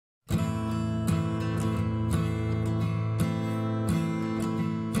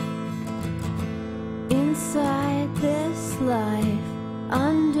life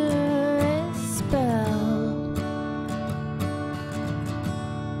under a spell.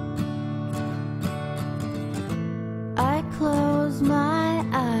 I close my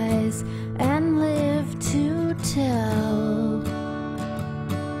eyes and live to tell.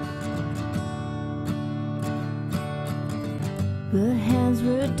 The hands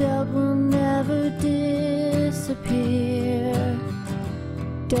we're dealt will never disappear.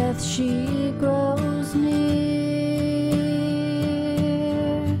 Death, she grows near.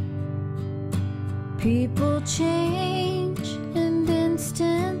 People change, and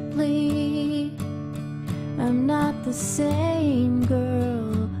instantly I'm not the same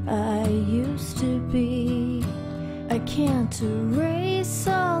girl I used to be. I can't erase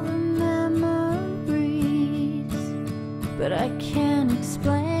all the memories, but I can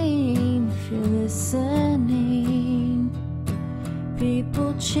explain if you're listening.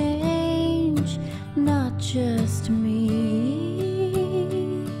 People change, not just me.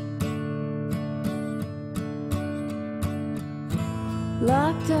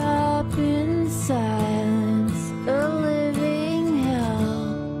 Locked up in silence, a living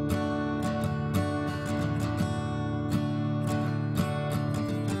hell.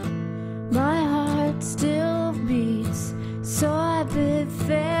 My heart still beats, so I bid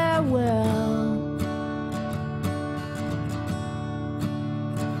farewell.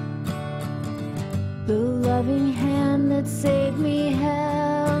 The loving hand that saved me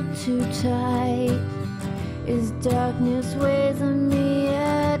held too tight. Is darkness weighs on me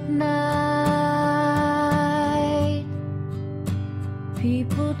at night.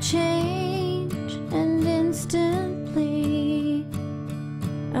 People change, and instantly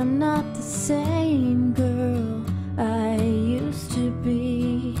I'm not the same girl I used to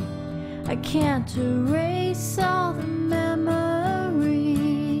be. I can't erase all the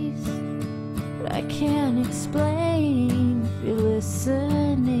memories, but I can explain if you're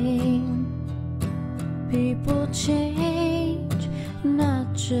listening. People change,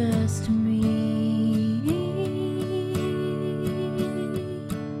 not just me.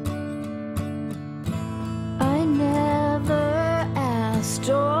 I never asked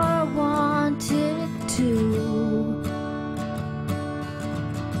or wanted to.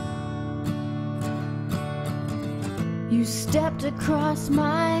 You stepped across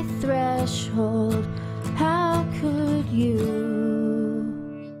my threshold. How could you?